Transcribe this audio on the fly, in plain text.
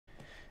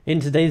In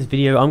today's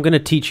video, I'm going to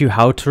teach you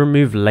how to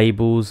remove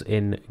labels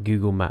in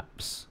Google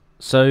Maps.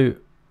 So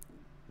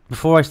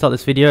before I start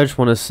this video, I just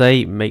want to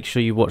say, make sure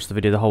you watch the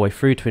video the whole way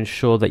through to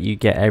ensure that you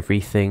get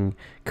everything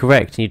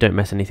correct and you don't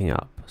mess anything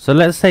up. So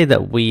let's say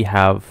that we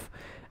have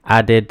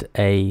added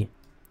a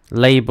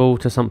label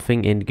to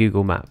something in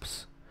Google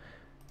Maps.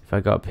 If I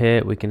go up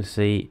here, we can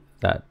see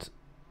that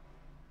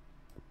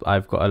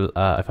I've got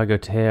a, if I go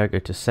to here, I go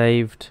to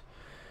saved,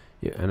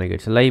 and I go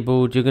to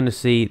labeled, you're going to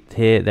see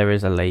here there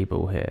is a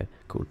label here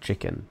called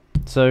chicken.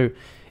 So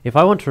if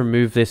I want to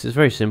remove this, it's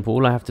very simple.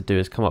 All I have to do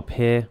is come up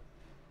here,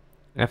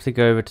 I have to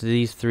go over to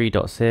these three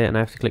dots here, and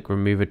I have to click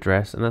remove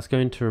address, and that's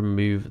going to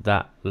remove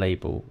that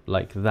label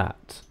like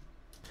that.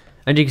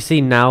 And you can see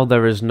now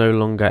there is no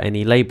longer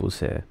any labels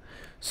here.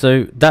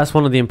 So that's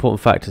one of the important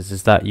factors,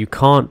 is that you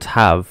can't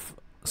have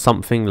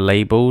something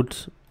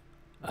labeled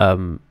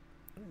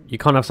you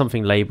can't have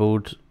something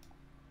labeled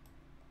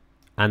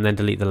and then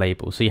delete the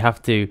label. So you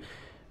have to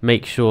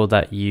make sure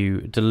that you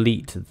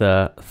delete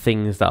the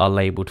things that are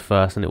labeled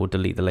first, and it will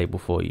delete the label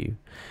for you.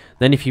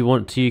 Then if you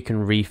want to, you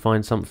can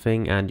refine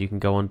something and you can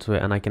go onto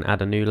it, and I can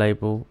add a new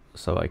label.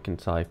 So I can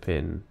type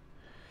in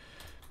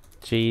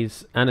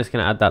cheese and it's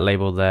going to add that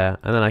label there,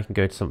 and then I can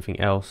go to something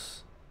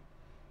else.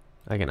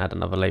 I can add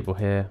another label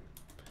here.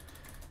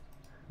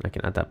 I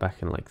can add that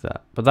back in like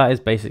that. But that is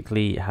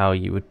basically how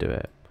you would do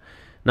it.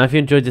 Now, if you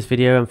enjoyed this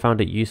video and found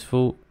it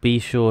useful, be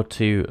sure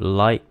to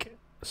like,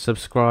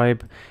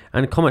 subscribe,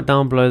 and comment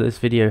down below that this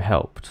video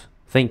helped.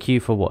 Thank you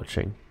for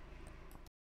watching.